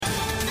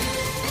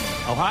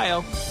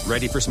Ohio,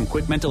 ready for some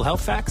quick mental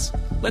health facts?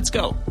 Let's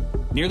go.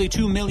 Nearly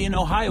 2 million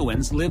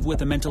Ohioans live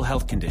with a mental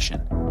health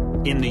condition.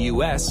 In the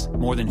U.S.,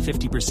 more than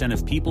 50%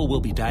 of people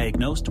will be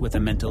diagnosed with a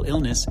mental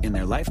illness in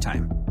their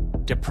lifetime.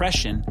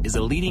 Depression is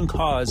a leading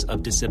cause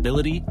of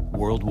disability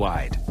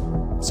worldwide.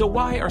 So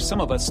why are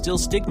some of us still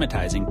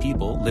stigmatizing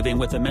people living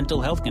with a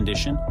mental health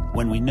condition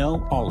when we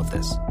know all of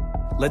this?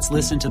 Let's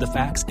listen to the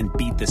facts and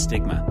beat the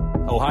stigma.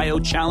 Ohio,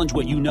 challenge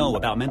what you know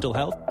about mental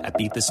health at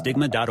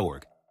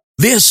beatthestigma.org.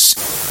 This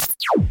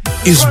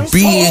is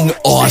Being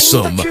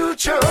Awesome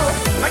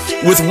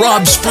with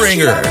Rob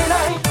Springer.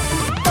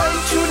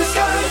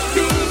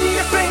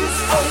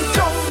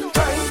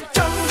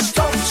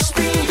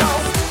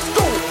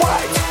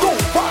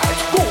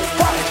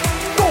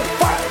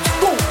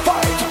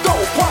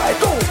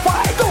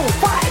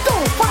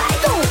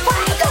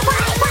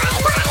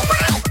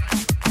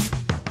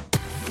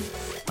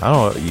 I don't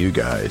know about you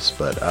guys,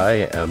 but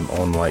I am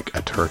on like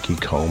a turkey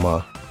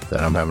coma that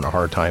I'm having a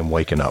hard time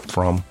waking up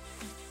from.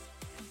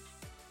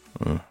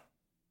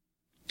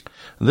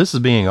 This is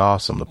Being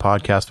Awesome, the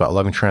podcast about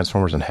loving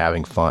Transformers and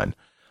having fun.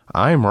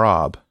 I'm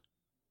Rob.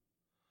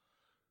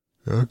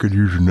 I could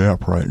use a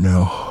nap right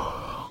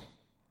now.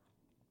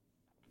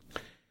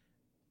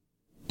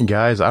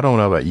 Guys, I don't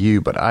know about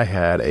you, but I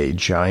had a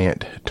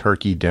giant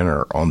turkey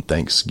dinner on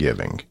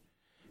Thanksgiving.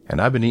 And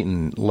I've been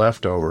eating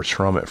leftovers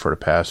from it for the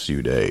past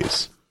few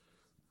days.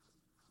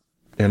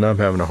 And I'm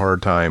having a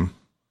hard time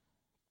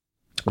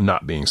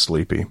not being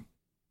sleepy.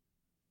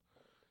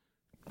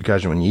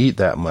 Because when you eat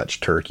that much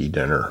turkey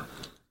dinner,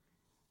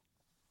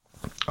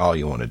 all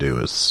you want to do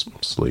is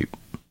sleep.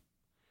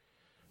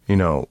 You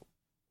know,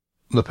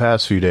 the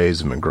past few days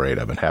have been great.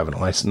 I've been having a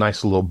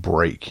nice little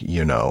break,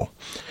 you know.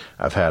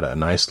 I've had a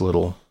nice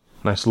little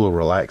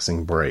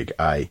relaxing break.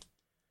 I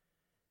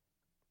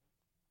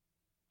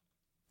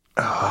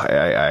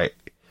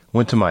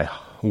went to my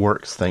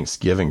work's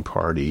Thanksgiving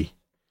party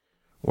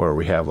where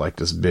we have like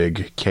this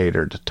big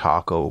catered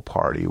taco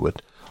party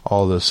with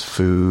all this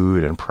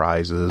food and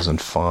prizes and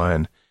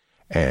fun.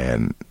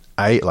 And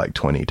I ate like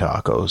 20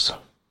 tacos.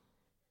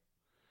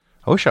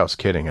 I wish I was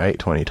kidding. I ate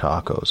 20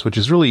 tacos, which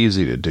is really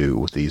easy to do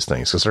with these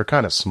things because they're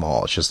kind of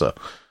small. It's just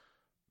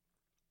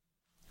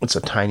it's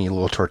a tiny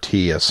little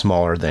tortilla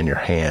smaller than your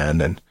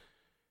hand. And,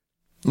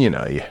 you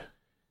know,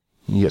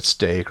 you get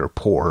steak or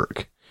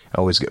pork. I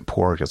always get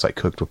pork. It's like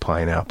cooked with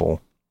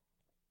pineapple.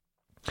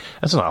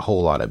 That's not a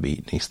whole lot of meat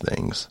in these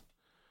things.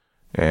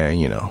 And,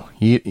 you know,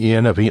 you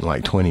end up eating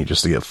like 20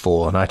 just to get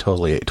full. And I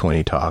totally ate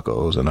 20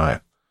 tacos and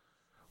I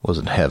was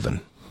in heaven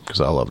because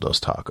I love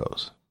those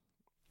tacos.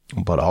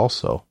 But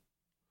also,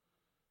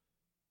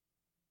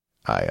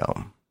 I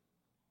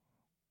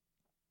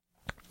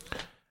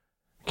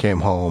came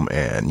home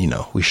and, you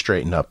know, we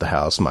straightened up the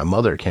house. My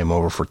mother came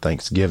over for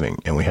Thanksgiving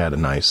and we had a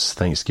nice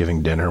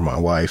Thanksgiving dinner. My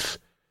wife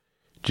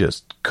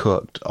just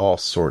cooked all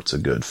sorts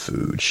of good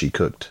food. She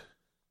cooked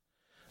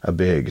a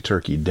big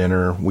turkey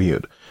dinner.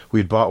 We'd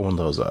bought one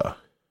of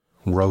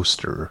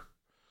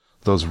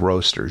those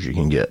roasters you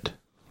can get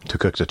to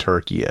cook the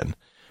turkey in.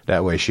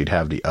 That way she'd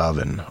have the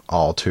oven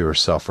all to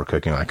herself for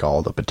cooking like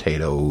all the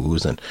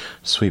potatoes and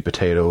sweet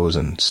potatoes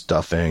and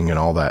stuffing and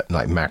all that,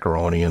 like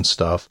macaroni and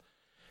stuff.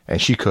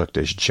 And she cooked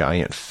this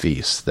giant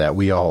feast that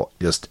we all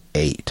just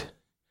ate.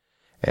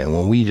 And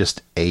when we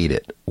just ate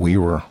it, we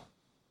were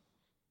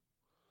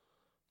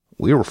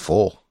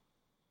full.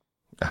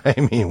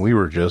 I mean, we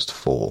were just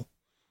full.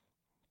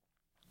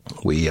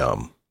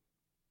 I'm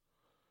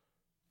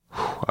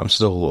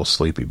still a little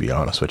sleepy, to be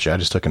honest with you. I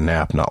just took a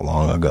nap not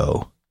long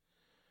ago.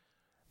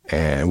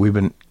 And we've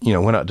been, you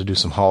know, went out to do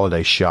some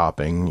holiday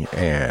shopping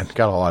and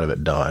got a lot of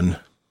it done.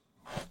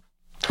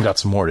 Got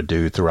some more to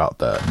do throughout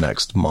the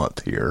next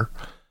month here.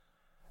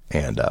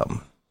 And,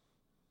 I've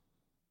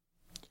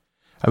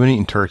been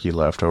eating turkey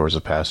leftovers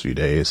the past few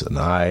days and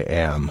I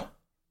am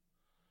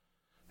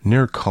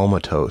near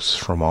comatose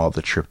from all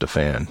the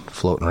tryptophan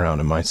floating around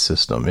in my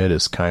system. It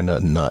is kind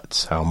of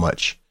nuts how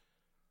much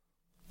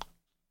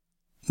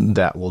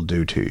that will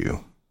do to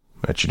you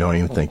that you don't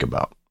even think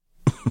about.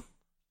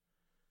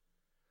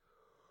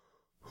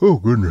 Oh,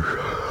 goodness.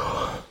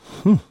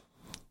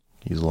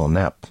 Use a little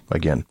nap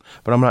again.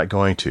 But I'm not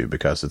going to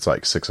because it's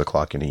like 6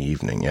 o'clock in the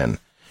evening and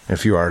in a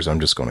few hours I'm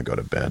just going to go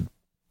to bed.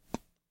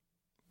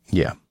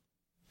 Yeah.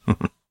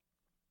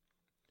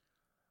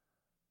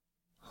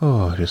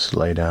 Oh, just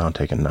lay down,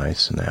 take a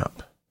nice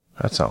nap.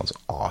 That sounds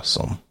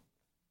awesome.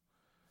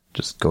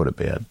 Just go to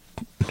bed.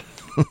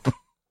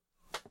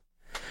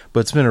 But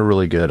it's been a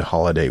really good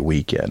holiday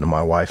weekend.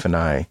 My wife and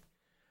I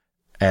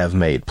have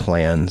made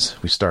plans.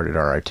 We started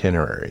our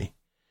itinerary.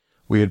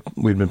 We'd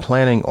been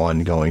planning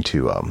on going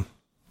to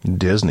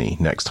Disney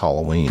next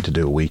Halloween to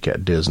do a week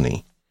at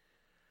Disney.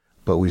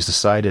 But we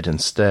decided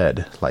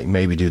instead, like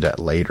maybe do that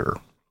later.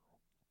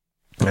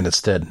 And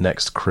instead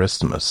next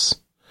Christmas,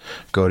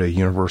 go to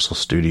Universal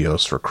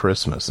Studios for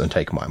Christmas and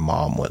take my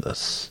mom with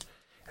us.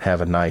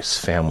 Have a nice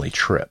family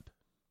trip.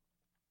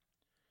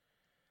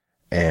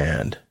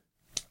 And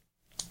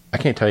I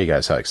can't tell you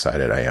guys how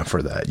excited I am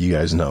for that. You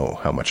guys know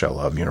how much I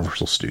love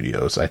Universal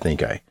Studios. I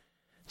think I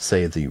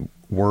say the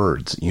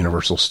words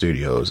Universal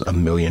Studios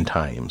 1,000,000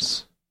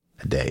 times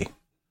a day.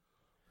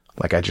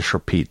 Like, I just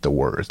repeat the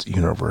words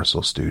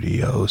Universal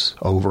Studios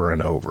over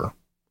and over.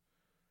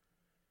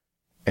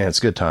 And it's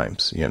good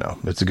times, you know.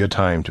 It's a good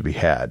time to be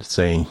had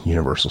saying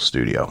Universal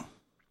Studio.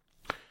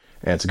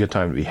 And it's a good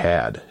time to be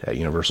had at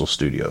Universal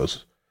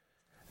Studios.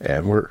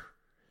 And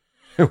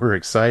we're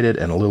excited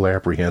and a little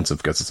apprehensive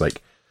because it's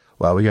like,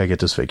 wow, we got to get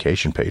this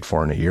vacation paid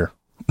for in a year.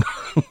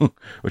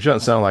 Which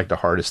doesn't sound like the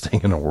hardest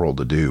thing in the world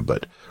to do,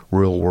 but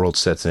real world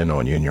sets in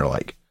on you and you're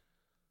like,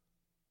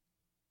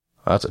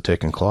 that's a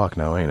ticking clock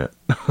now, ain't it?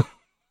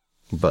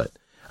 But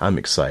I'm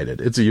excited.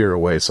 It's a year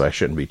away, so I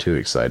shouldn't be too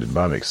excited,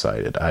 but I'm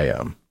excited.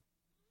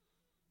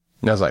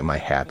 That's like my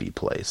happy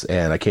place,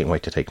 and I can't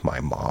wait to take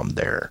my mom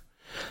there.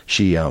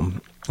 She,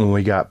 when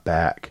we got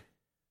back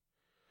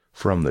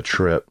from the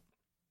trip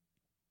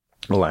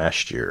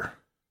last year,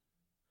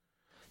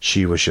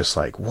 she was just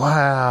like,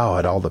 wow,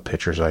 at all the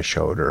pictures I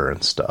showed her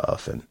and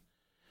stuff. And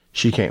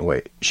she can't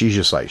wait. She's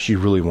just like, she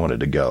really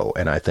wanted to go.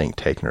 And I think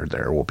taking her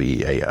there will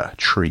be a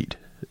treat.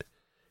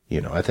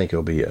 You know, I think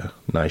it'll be a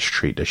nice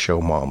treat to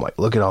show mom, like,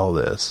 look at all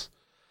this.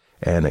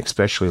 And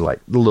especially like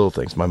the little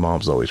things. My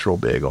mom's always real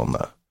big on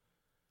the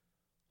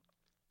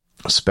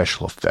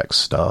special effects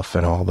stuff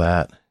and all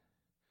that.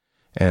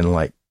 And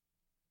like,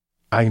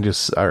 I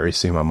already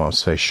see my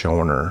mom's face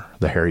showing her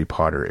the Harry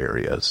Potter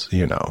areas,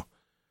 you know.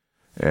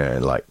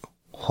 And like,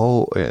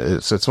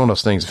 it's one of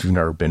those things, if you've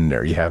never been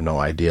there, you have no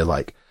idea.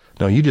 Like,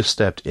 no, you just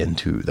stepped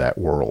into that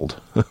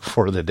world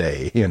for the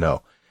day, you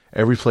know.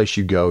 Every place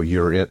you go,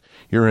 you're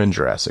in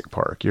Jurassic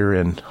Park, you're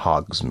in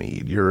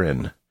Hogsmeade, you're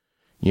in,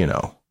 you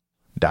know,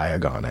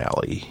 Diagon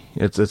Alley.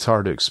 It's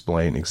hard to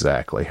explain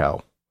exactly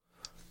how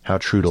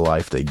true to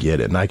life they get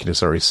it. And I can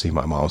just already see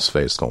my mom's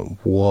face going,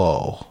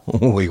 whoa,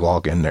 when we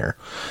walk in there.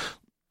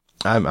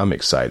 I'm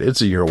excited.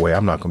 It's a year away.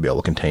 I'm not going to be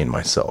able to contain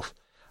myself.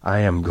 I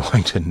am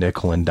going to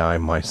nickel and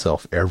dime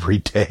myself every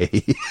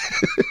day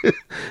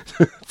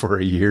for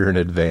a year in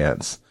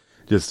advance,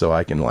 just so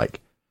I can, like,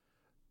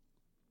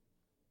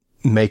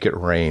 make it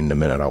rain the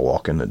minute I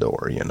walk in the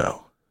door, you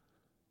know.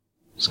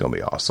 It's going to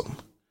be awesome.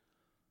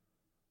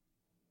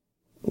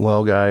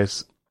 Well,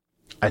 guys,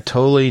 I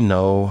totally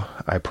know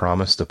I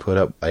promised to put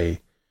up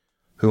a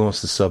Who Wants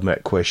to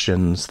Submit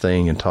Questions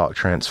thing and talk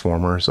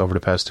Transformers over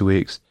the past 2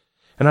 weeks,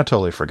 and I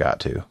totally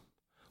forgot to.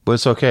 But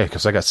it's okay,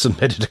 because I got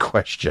submitted a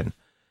question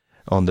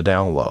on the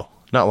down low.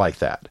 Not like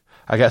that.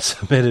 I got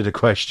submitted a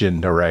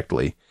question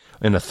directly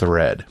in a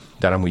thread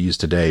that I'm going to use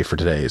today for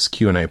today's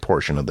Q&A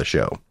portion of the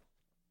show.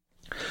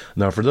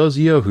 Now, for those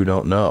of you who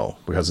don't know,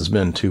 because it's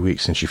been 2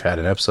 weeks since you've had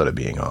an episode of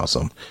Being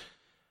Awesome,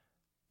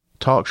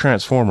 Talk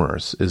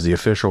Transformers is the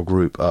official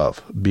group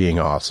of Being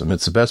Awesome.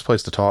 It's the best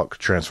place to talk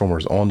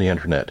Transformers on the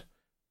internet.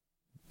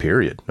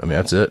 Period. I mean,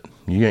 that's it.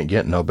 You ain't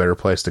getting no better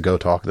place to go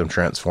talk to them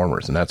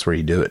Transformers, and that's where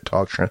you do it.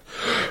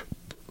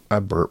 I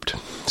burped.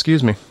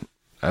 Excuse me.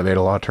 I've ate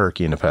a lot of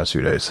turkey in the past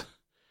few days.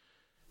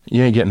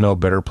 You ain't getting no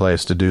better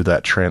place to do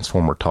that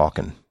Transformer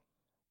talking.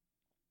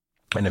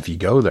 And if you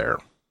go there,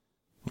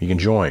 you can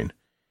join.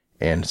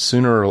 And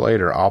sooner or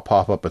later, I'll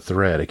pop up a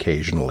thread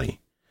occasionally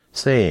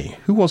saying,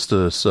 who wants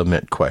to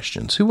submit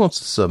questions? Who wants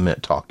to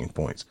submit talking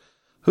points?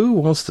 Who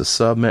wants to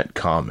submit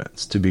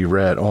comments to be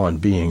read on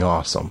Being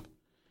Awesome?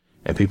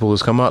 And people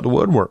just come out to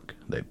woodwork.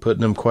 They put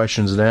them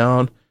questions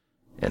down,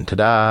 and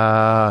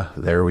ta-da,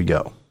 there we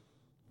go.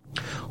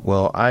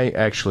 Well, I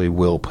actually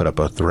will put up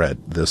a thread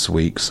this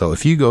week, so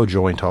if you go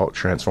join Talk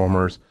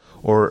Transformers,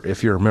 or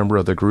if you're a member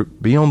of the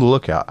group, be on the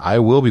lookout. I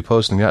will be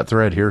posting that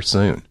thread here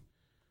soon.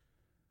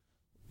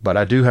 But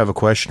I do have a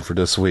question for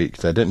this week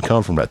that didn't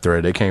come from that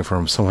thread. It came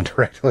from someone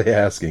directly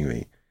asking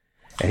me.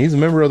 And he's a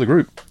member of the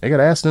group. They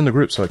got asked in the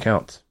group, so it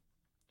counts.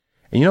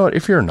 And you know what?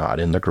 If you're not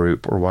in the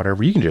group or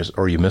whatever, you can just,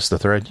 or you missed the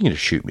thread, you can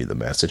just shoot me the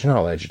message and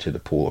I'll add you to the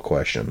pool of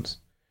questions.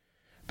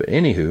 But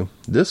anywho,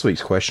 this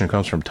week's question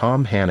comes from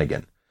Tom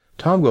Hannigan.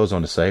 Tom goes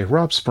on to say,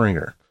 Rob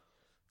Springer,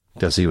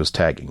 because he was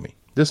tagging me.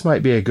 This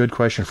might be a good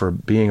question for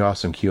Being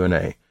Awesome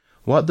Q&A.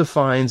 What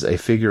defines a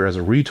figure as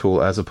a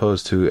retool as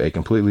opposed to a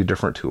completely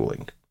different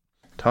tooling?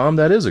 Tom,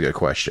 that is a good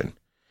question.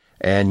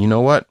 And you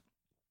know what?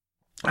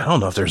 I don't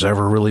know if there's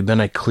ever really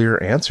been a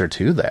clear answer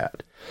to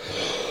that.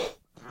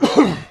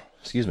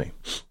 Excuse me.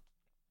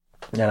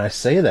 And I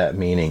say that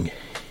meaning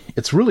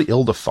it's really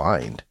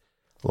ill-defined.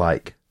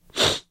 Like,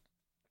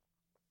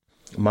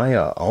 my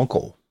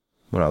uncle,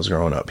 when I was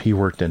growing up, he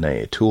worked in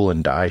a tool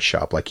and die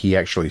shop. Like, he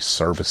actually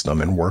serviced them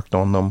and worked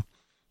on them.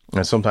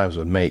 And sometimes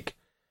would make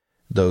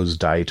those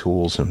die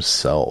tools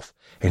himself.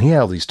 And he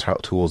had all these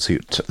tools,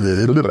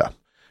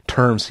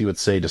 terms he would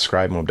say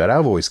describe them that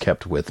I've always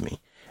kept with me.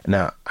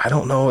 Now, I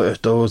don't know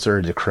if those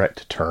are the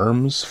correct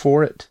terms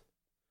for it,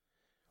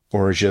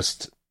 or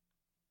just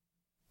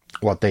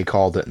what they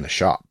called it in the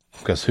shop.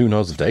 Because who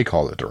knows if they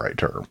called it the right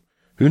term.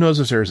 Who knows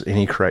if there's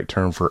any correct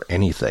term for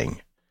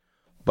anything.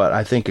 But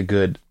I think a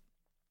good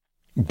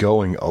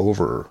going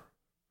over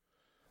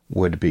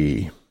would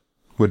be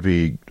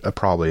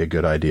probably a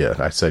good idea.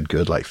 I said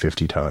good like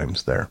 50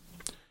 times there.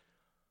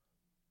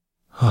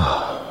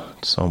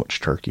 So much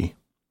turkey.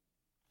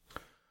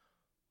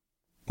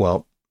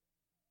 Well,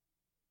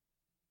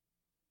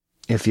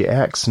 if you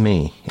ask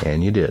me,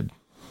 and you did,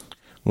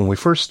 when we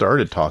first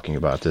started talking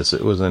about this,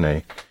 it was in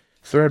a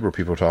thread where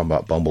people were talking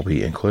about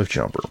Bumblebee and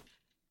Cliffjumper.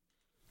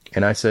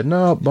 And I said,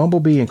 no,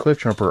 Bumblebee and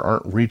Cliffjumper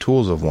aren't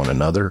retools of one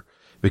another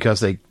because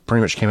they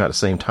pretty much came out at the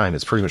same time.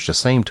 It's pretty much the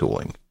same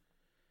tooling,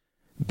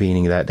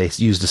 meaning that they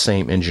use the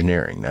same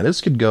engineering. Now, this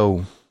could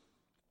go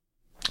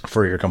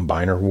for your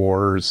Combiner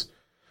Wars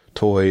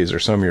toys or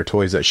some of your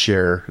toys that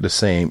share the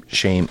same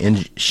share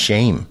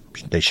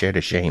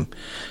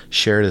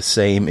the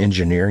same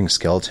engineering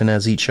skeleton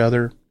as each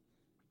other.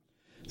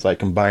 It's like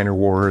Combiner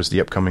Wars, the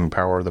upcoming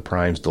Power of the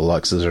Primes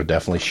Deluxes are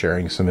definitely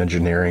sharing some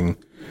engineering.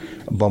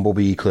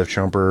 Bumblebee,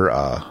 Cliffjumper,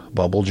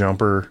 Bumble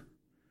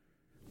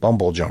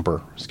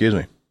Jumper, excuse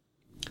me.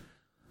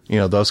 You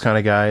know, those kind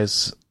of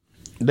guys,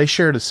 they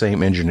share the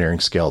same engineering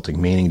skeleton,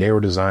 meaning they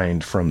were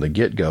designed from the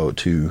get-go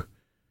to,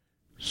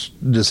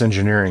 this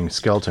engineering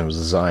skeleton was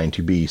designed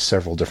to be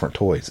several different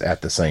toys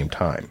at the same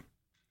time.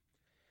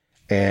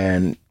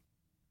 And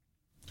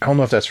I don't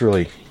know if that's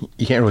really,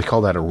 you can't really call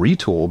that a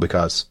retool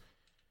because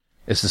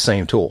it's the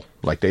same tool.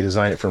 Like they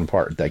designed it from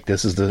part, like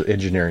this is the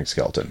engineering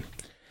skeleton.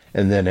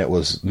 And then it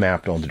was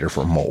mapped onto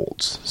different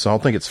molds. So I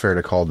don't think it's fair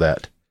to call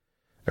that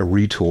a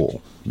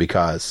retool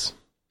because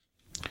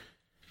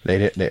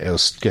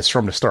it's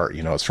from the start,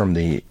 you know, it's from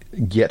the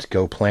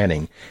get-go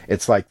planning.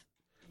 It's like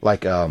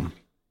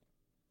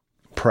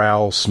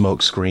Prowl,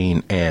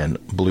 Smokescreen,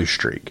 and Blue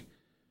Streak.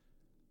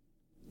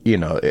 You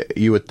know,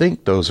 you would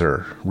think those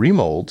are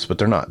remolds, but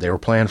they're not. They were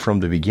planned from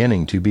the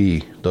beginning to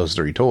be those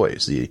three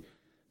toys. The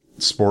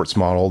sports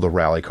model, the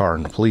rally car,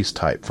 and the police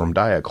type from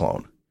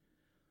Diaclone.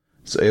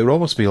 So it would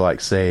almost be like,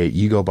 say,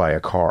 you go buy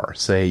a car.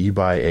 Say you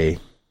buy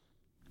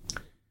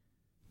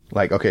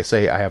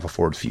say I have a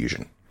Ford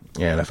Fusion.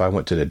 And if I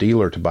went to the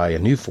dealer to buy a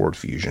new Ford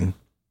Fusion,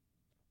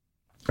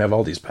 I have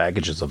all these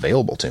packages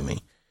available to me.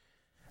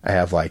 I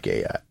have like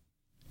a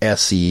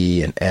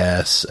SE, an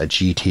S, a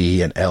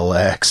GT, an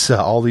LX,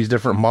 all these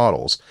different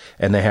models.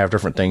 And they have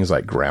different things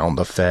like ground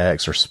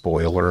effects or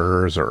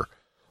spoilers or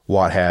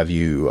what have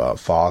you,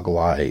 fog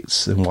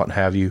lights and what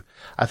have you.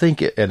 I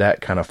think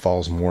that kind of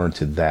falls more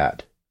into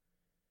that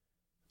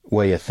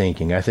way of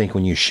thinking. I think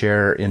when you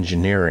share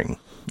engineering,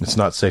 it's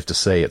not safe to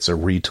say it's a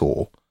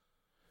retool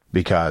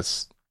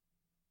because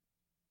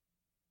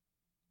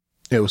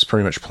it was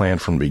pretty much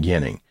planned from the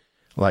beginning.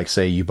 Like,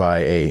 say you buy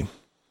a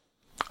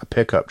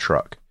pickup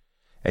truck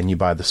and you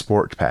buy the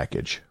sport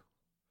package.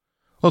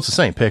 Well, it's the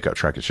same pickup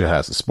truck. It just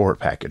has the sport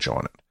package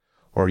on it.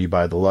 Or you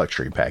buy the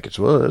luxury package.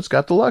 Well, it's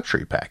got the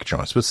luxury package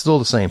on it, but it's still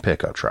the same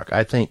pickup truck.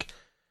 I think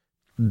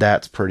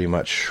that's pretty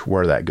much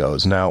where that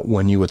goes. Now,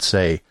 when you would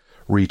say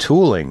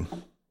retooling,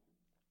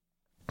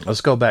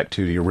 let's go back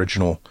to the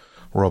original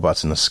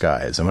Robots in the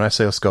Skies. And when I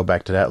say let's go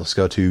back to that, let's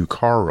go to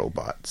Car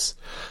Robots.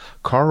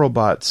 Car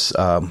Robots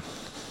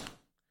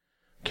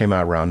came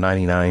out around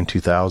 99,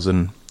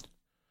 2000.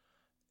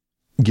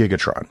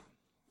 Gigatron.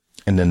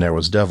 And then there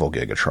was Devil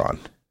Gigatron.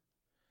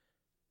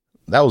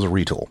 That was a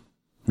retool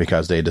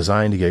because they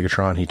designed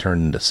Gigatron. He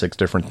turned into 6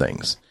 different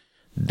things.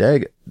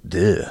 Devil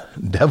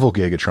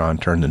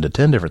Gigatron turned into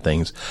 10 different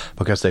things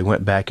because they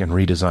went back and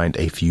redesigned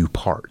a few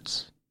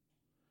parts.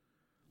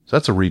 So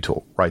that's a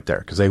retool right there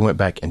because they went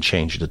back and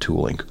changed the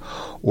tooling.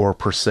 Or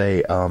per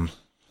se,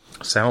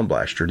 Sound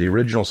Blaster, the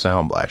original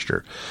Sound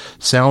Blaster.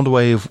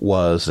 Soundwave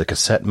was the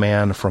cassette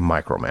man from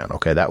Microman.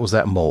 Okay, that was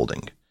that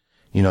molding.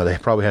 You know, they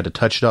probably had to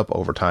touch it up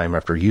over time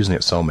after using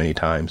it so many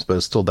times, but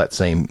it's still that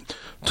same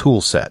tool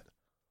set.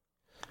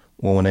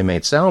 Well, when they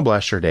made Sound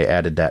Blaster, they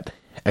added that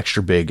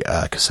extra big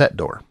cassette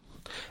door.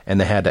 And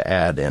they had to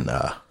add in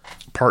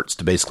parts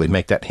to basically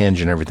make that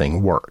hinge and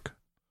everything work.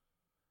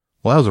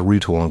 Well, that was a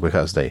retooling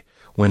because they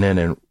went in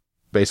and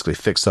basically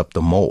fixed up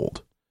the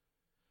mold.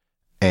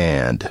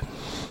 And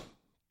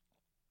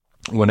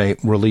when they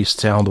released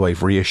Soundwave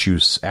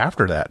reissues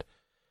after that,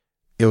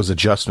 it was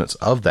adjustments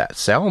of that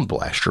Sound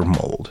Blaster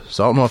mold.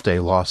 So I don't know if they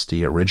lost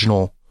the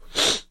original,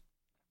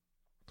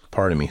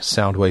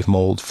 Soundwave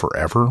mold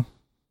forever,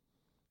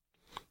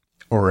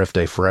 or if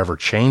they forever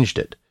changed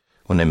it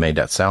when they made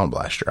that Sound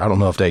Blaster. I don't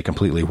know if they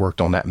completely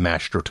worked on that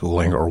master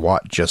tooling or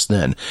what just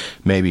then.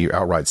 Maybe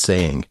outright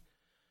saying,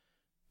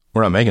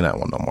 we're not making that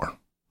one no more.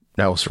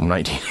 That was from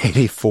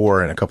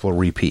 1984 and a couple of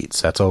repeats.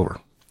 That's over.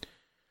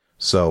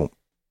 So,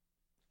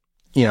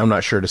 you know, I'm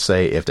not sure to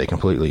say if they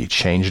completely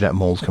changed that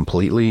mold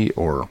completely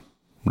or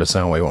the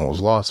Soundwave one was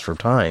lost for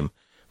time,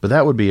 but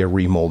that would be a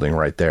remolding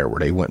right there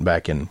where they went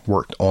back and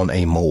worked on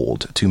a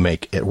mold to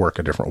make it work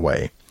a different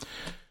way.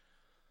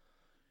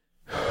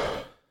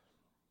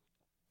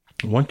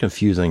 One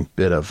confusing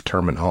bit of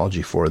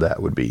terminology for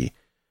that would be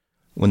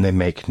when they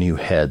make new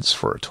heads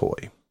for a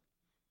toy.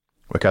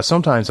 Because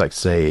sometimes, like,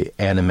 say,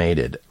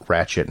 animated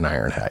Ratchet and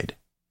Ironhide.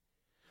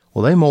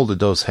 Well, they molded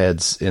those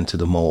heads into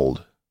the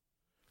mold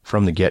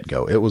from the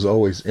get-go. It was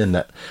always in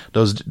that,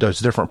 those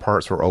different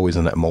parts were always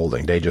in that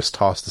molding. They just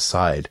tossed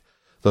aside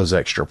those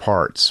extra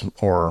parts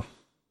or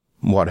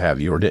what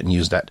have you, or didn't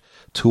use that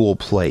tool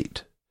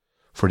plate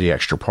for the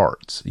extra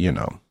parts, you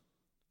know.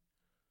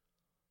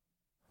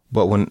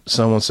 But when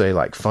someone say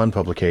like Fun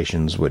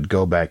Publications would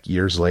go back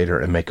years later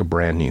and make a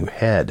brand new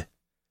head,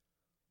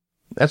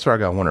 that's where I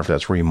gotta wonder if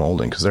that's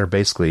remolding, because they're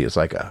basically, it's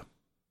like a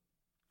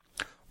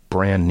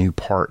brand new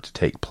part to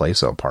take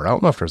place of a part. I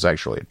don't know if there's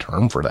actually a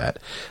term for that.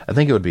 I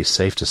think it would be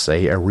safe to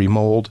say a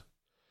remold,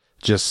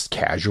 just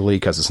casually,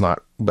 because it's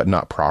not, but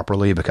not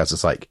properly, because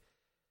it's like,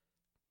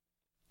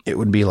 it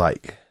would be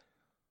like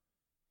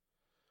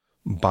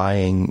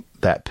buying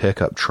that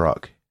pickup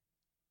truck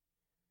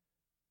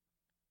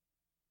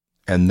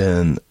and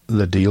then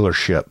the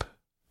dealership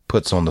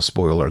puts on the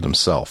spoiler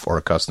themselves, or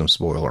a custom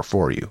spoiler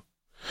for you.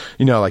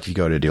 You know, like if you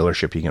go to a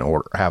dealership, you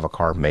can have a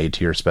car made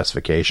to your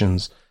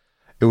specifications.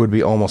 It would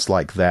be almost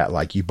like that,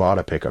 like you bought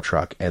a pickup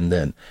truck and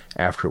then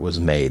after it was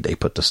made, they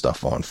put the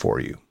stuff on for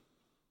you.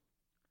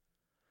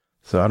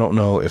 So I don't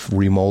know if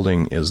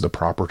remolding is the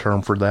proper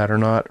term for that or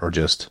not, or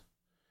just,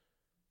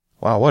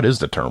 wow, what is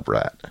the term for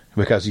that?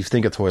 Because you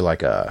think a toy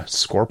like a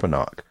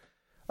Scorponok,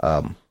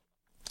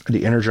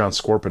 the Energon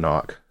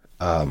Scorponok,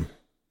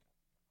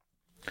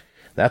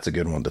 that's a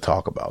good one to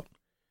talk about.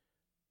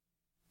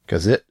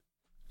 Because it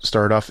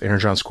started off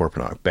Energon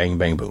Scorponok, bang,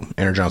 bang, boom,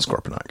 Energon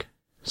Scorponok.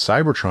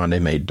 Cybertron, they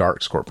made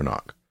Dark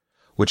Scorponok,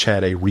 which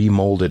had a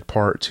remolded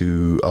part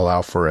to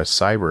allow for a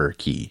cyber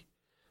key.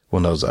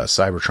 One of those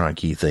Cybertron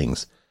key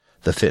things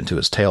that fit into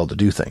his tail to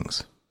do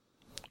things.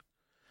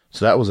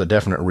 So that was a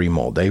definite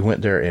remold. They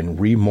went there and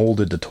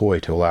remolded the toy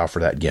to allow for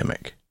that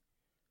gimmick.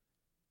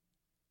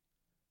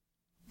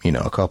 You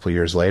know, a couple of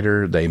years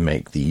later, they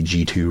make the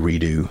G2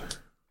 redo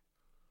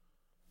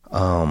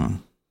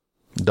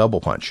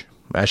Double Punch.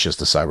 That's just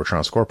the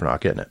Cybertron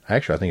Scorponok, isn't it?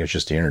 Actually, I think it's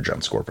just the Energon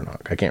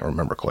Scorponok. I can't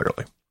remember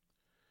clearly.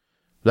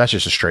 That's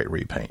just a straight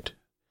repaint,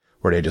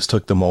 where they just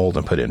took the mold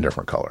and put it in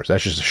different colors.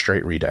 That's just a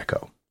straight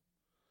redeco.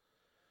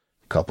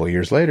 A couple of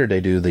years later, they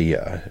do the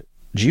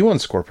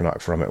G1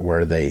 Scorponok from it,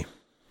 where they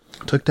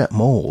took that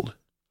mold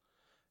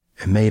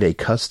and made a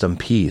custom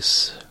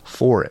piece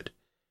for it,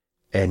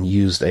 and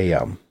used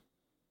a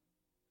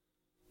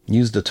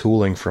used the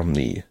tooling from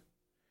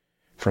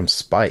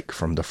Spike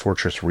from the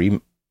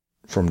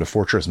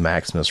Fortress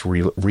Maximus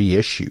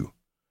reissue,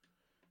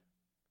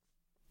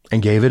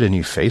 and gave it a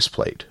new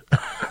faceplate.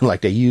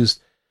 Like they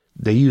used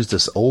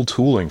this old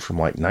tooling from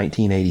like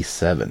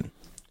 1987,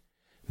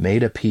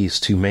 made a piece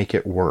to make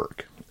it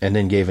work, and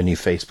then gave a new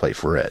faceplate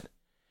for it.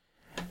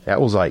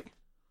 That was like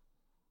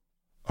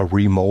a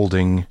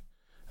remolding,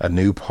 a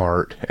new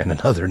part, and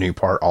another new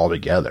part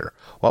altogether.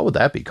 What would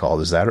that be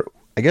called? Is that,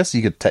 I guess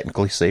you could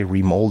technically say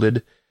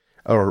remolded,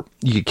 or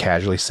you could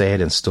casually say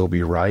it and still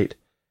be right.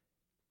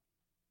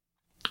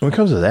 When it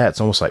comes to that,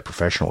 it's almost like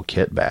professional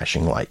kit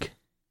bashing. Like,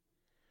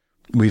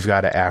 we've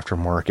got an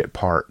aftermarket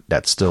part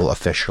that's still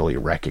officially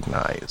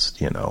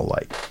recognized, you know,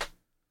 like,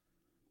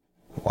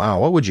 wow,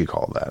 what would you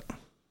call that?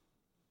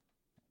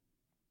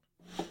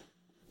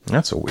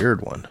 That's a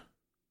weird one.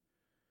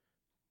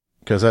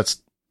 Because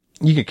that's,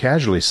 you could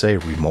casually say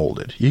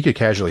remolded. You could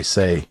casually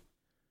say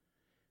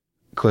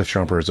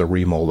Cliffjumper is a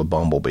remolded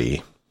Bumblebee,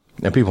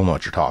 and people know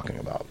what you're talking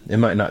about. It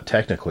might not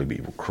technically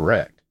be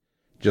correct,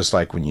 just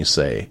like when you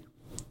say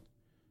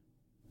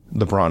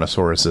the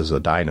Brontosaurus is a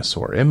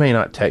dinosaur. It may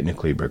not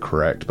technically be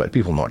correct, but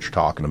people know what you're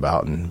talking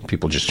about, and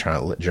people just try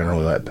to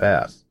generally let it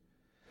pass.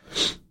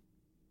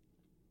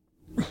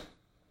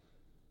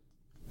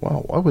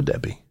 Wow, what would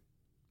that be?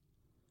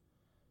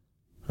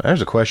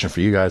 There's a question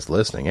for you guys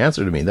listening.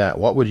 Answer to me that.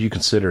 What would you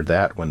consider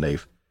that when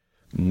they've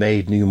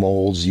made new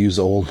molds, used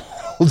old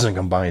molds, and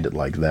combined it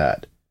like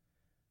that?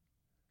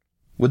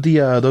 With the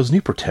those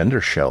new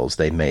Pretender shells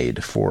they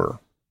made for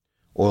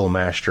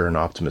Oilmaster and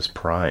Optimus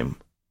Prime,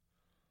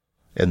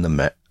 in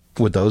the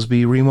would those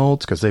be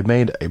remolds? Because they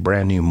made a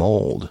brand new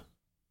mold,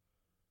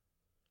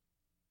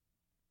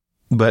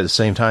 but at the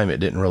same time, it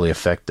didn't really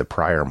affect the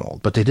prior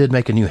mold. But they did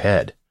make a new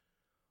head.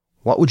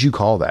 What would you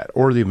call that?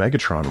 Or the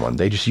Megatron one?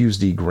 They just used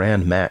the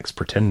Grand Max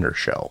Pretender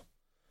shell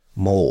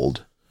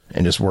mold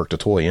and just worked a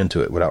toy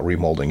into it without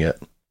remolding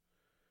it.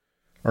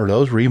 Are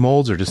those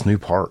remolds or just new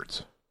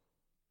parts?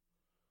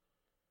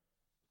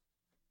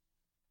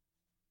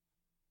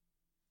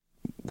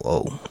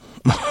 Whoa.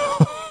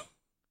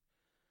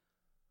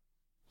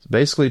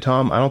 Basically,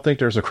 Tom, I don't think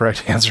there's a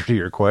correct answer to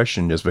your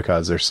question just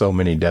because there's so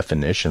many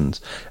definitions.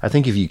 I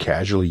think if you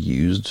casually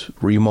used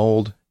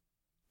remold,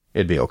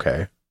 it'd be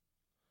okay.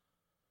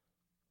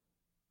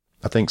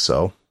 I think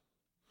so.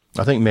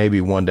 I think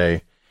maybe one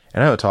day,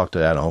 and I haven't talked to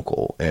that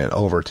uncle in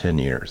over 10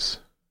 years.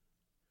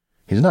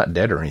 He's not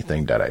dead or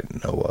anything that I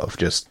know of.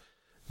 Just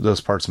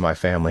those parts of my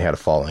family had a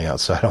falling out,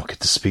 so I don't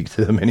get to speak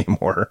to them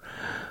anymore.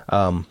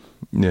 You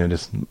know,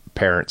 just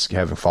parents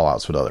having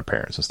fallouts with other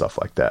parents and stuff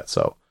like that.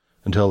 So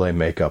until they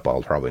make up,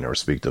 I'll probably never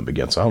speak to them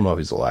again. So I don't know if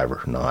he's alive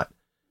or not.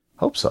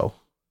 Hope so.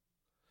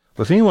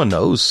 But if anyone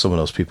knows some of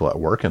those people that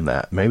work in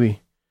that, maybe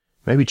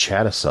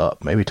chat us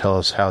up. Maybe tell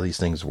us how these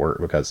things work,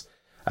 because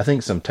I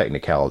think some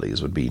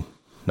technicalities would be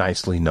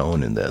nicely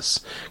known in this.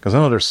 Because I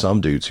know there's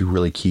some dudes who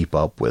really keep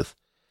up with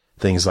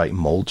things like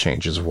mold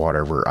changes or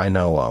whatever. I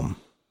know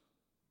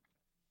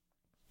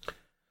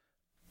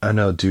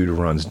a dude who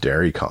runs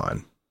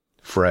DairyCon,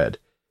 Fred.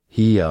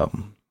 he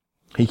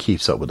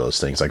keeps up with those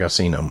things. Like I've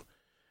seen him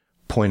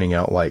pointing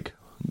out like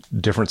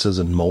differences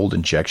in mold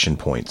injection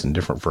points in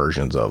different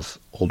versions of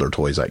older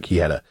toys. Like he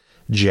had a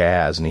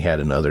Jazz and he had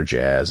another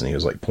Jazz, and he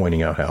was like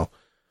pointing out how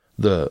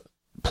the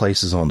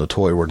places on the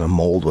toy where the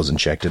mold was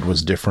injected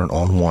was different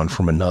on one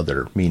from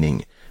another,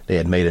 meaning they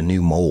had made a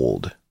new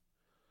mold.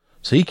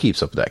 So he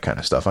keeps up with that kind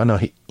of stuff. I know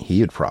he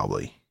would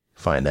probably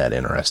find that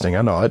interesting.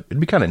 I know it'd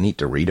be kind of neat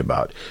to read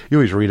about. You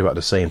always read about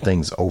the same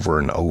things over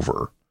and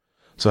over.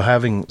 So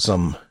having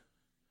some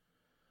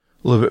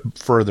a little bit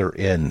further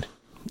in,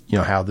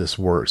 how this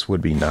works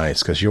would be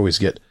nice, because you always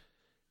get,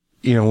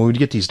 when we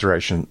get these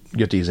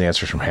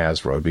answers from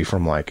Hasbro, it'd be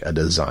from like a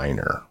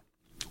designer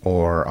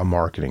or a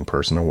marketing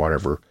person or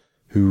whatever,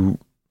 who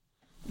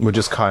would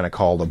just kind of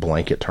call the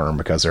blanket term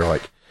because they're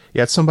like,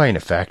 yeah, it's somebody in a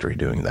factory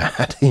doing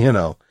that,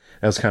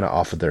 That's kind of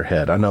off of their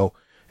head. I know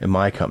in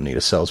my company,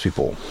 the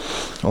salespeople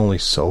only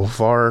so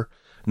far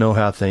know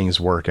how things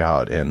work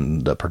out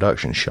in the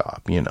production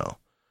shop,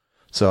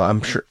 So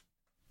I'm sure,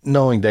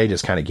 knowing they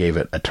just kind of gave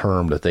it a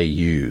term that they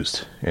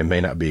used, it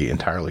may not be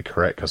entirely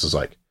correct, because it's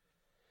like,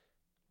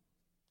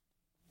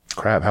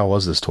 crap, how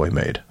was this toy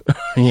made?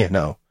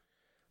 So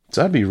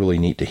that'd be really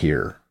neat to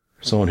hear.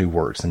 Someone who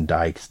works in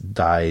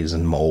dyes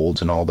and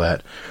molds and all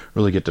that,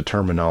 really get the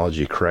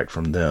terminology correct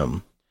from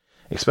them.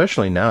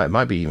 Especially now, it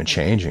might be even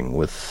changing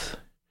with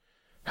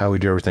how we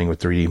do everything with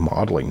 3D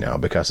modeling now,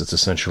 because it's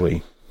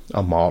essentially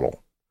a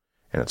model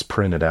and it's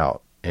printed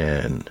out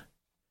and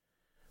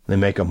they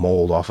make a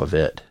mold off of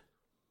it.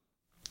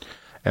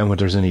 And when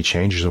there's any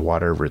changes or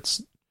whatever,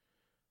 it's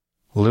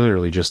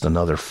literally just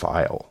another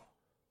file,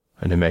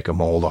 and they make a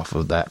mold off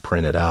of that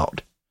printed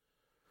out.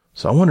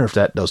 So I wonder if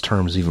those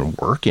terms even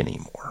work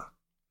anymore.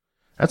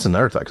 That's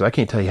another thing, because I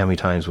can't tell you how many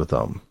times with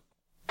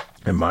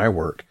in my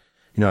work,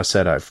 I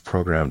said I've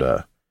programmed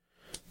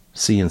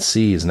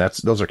CNCs, and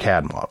those are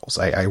CAD models.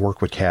 I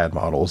work with CAD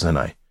models, and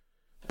I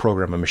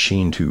program a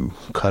machine to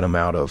cut them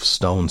out of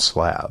stone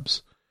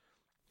slabs.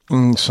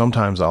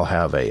 Sometimes I'll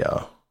have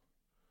a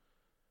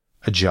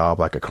job,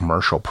 like a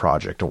commercial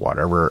project or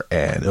whatever,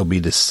 and it'll be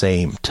the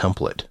same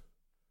template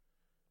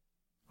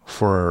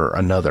for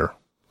another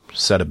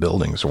set of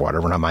buildings or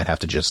whatever, and I might have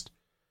to just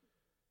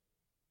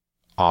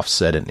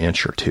offset an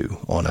inch or two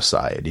on a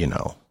side,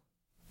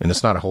 and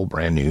it's not a whole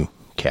brand new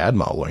CAD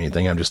model or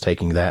anything. I'm just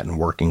taking that and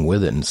working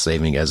with it and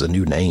saving as a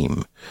new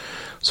name.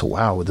 So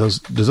wow, does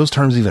those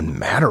terms even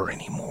matter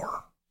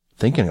anymore?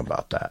 Thinking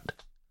about that.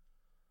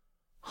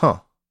 Huh.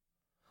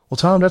 Well,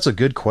 Tom, that's a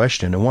good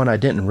question, and one I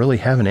didn't really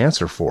have an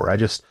answer for. I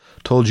just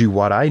told you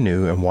what I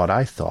knew and what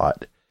I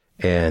thought,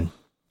 and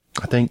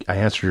I think I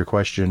answered your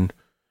question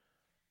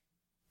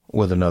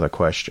with another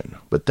question.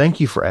 But thank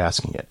you for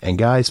asking it. And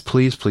guys,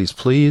 please, please,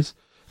 please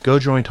go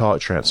join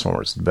Talk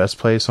Transformers, the best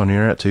place on the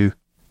internet to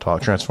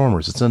talk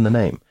Transformers. It's in the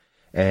name.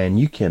 And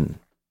you can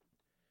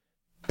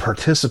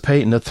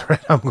participate in the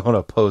thread I'm going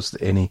to post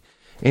any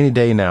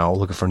day now,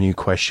 looking for new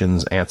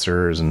questions,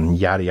 answers, and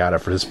yada yada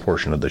for this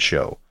portion of the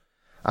show.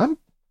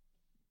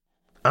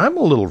 I'm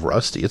a little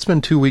rusty. It's been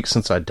 2 weeks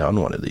since I've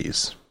done one of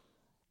these.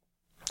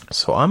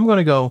 So I'm going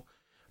to go.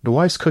 The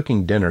wife's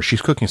cooking dinner.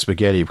 She's cooking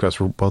spaghetti because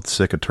we're both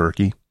sick of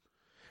turkey.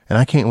 And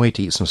I can't wait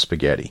to eat some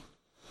spaghetti.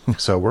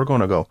 So we're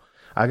going to go.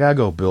 I got to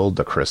go build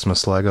the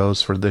Christmas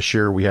Legos for this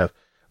year.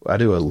 I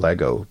do a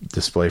Lego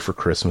display for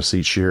Christmas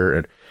each year.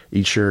 And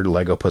each year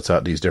Lego puts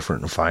out these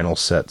different vinyl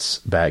sets,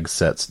 bag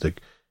sets to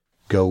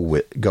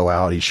go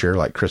out each year,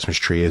 like Christmas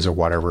trees or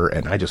whatever.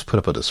 And I just put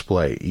up a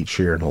display each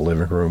year in the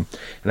living room.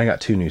 And I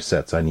got 2 new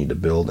sets I need to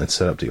build and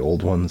set up the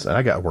old ones. And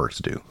I got work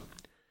to do.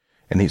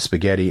 And eat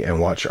spaghetti and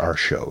watch our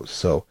shows.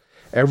 So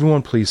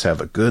everyone, please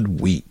have a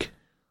good week.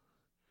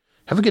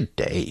 Have a good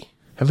day.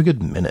 Have a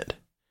good minute.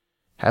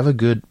 Have a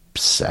good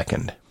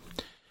second.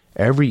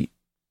 Every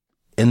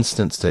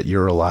instance that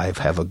you're alive,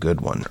 have a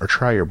good one, or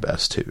try your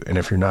best to. And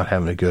if you're not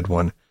having a good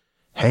one,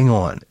 hang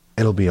on.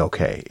 It'll be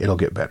okay. It'll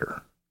get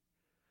better.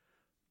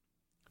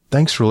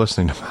 Thanks for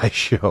listening to my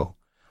show.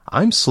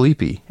 I'm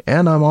Sleepy,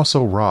 and I'm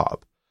also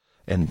Rob.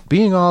 And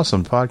Being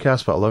Awesome,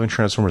 podcast about loving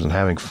Transformers and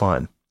having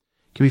fun,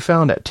 can be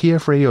found at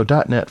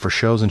tfradio.net for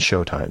shows and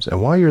showtimes.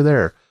 And while you're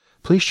there,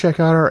 please check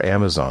out our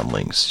Amazon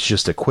links. It's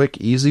just a quick,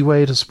 easy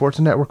way to support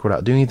the network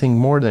without doing anything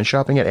more than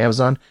shopping at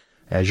Amazon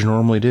as you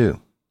normally do.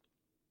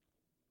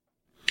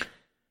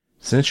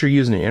 Since you're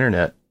using the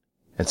internet,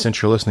 and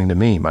since you're listening to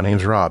me, my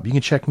name's Rob. You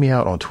can check me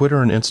out on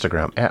Twitter and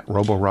Instagram at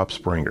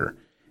RoboRobSpringer.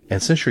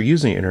 And since you're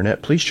using the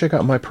internet, please check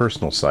out my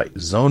personal site,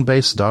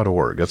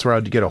 zonebase.org. That's where I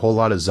get a whole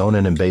lot of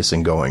zoning and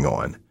basing going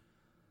on.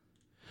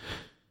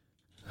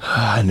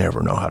 I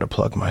never know how to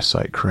plug my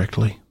site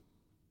correctly.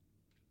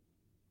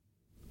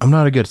 I'm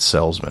not a good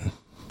salesman,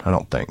 I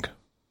don't think.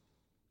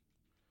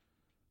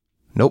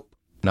 Nope,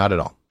 not at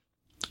all.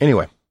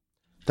 Anyway,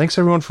 thanks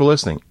everyone for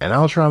listening, and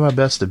I'll try my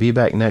best to be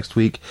back next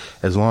week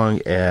as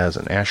long as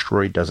an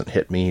asteroid doesn't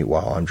hit me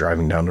while I'm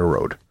driving down the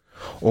road.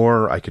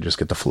 Or I could just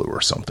get the flu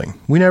or something.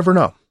 We never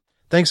know.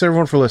 Thanks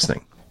everyone for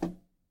listening.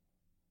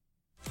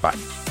 Bye.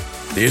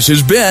 This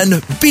has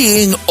been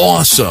Being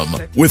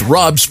Awesome with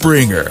Rob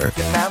Springer.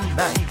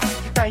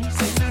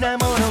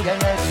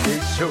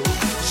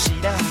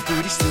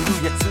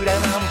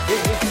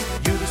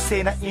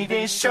 てない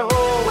でしょう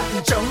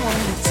情熱の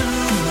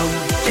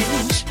原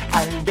子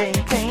あれでた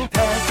く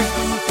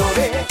と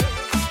れ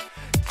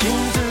絆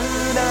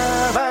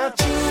は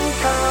力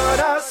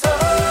そう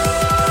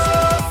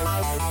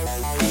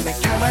今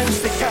変わる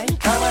世界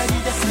変わり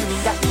出す未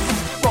来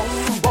ボン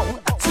ボン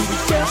熱い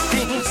ジャステ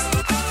ィス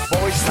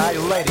ボイスサイ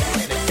ドレディ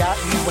願い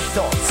は一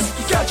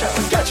つガチャ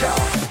ガチャ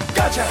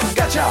ガチャ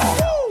ガチ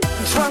ャ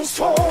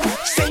Transform,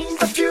 save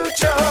the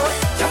future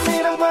た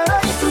めらわな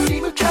い振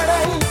り向か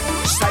ない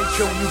最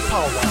強のパ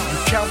ワー You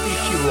can be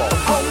hero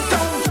Oh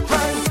don't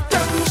cry,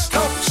 don't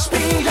stop,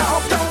 speed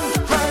up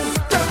Don't cry,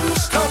 don't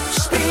stop,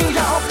 speed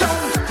up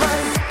Don't cry,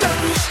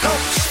 don't stop,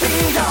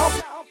 speed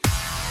up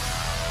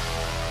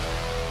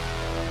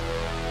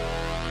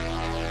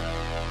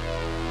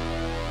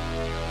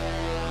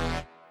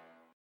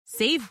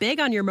Save big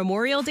on your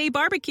Memorial Day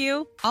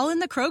barbecue, all in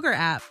the Kroger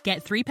app.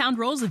 Get 3-pound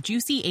rolls of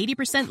juicy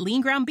 80%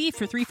 lean ground beef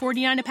for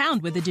 $3.49 a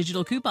pound with a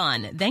digital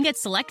coupon. Then get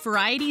select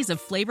varieties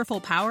of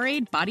flavorful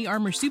Powerade, Body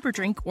Armor Super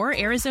Drink, or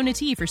Arizona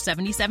tea for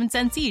 77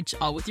 cents each,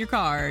 all with your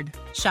card.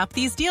 Shop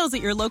these deals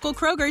at your local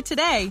Kroger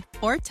today,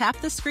 or tap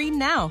the screen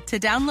now to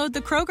download the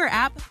Kroger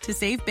app to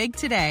save big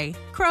today.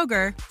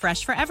 Kroger,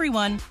 fresh for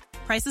everyone.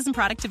 Prices and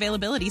product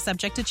availability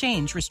subject to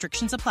change.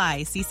 Restrictions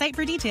apply. See site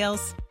for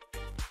details.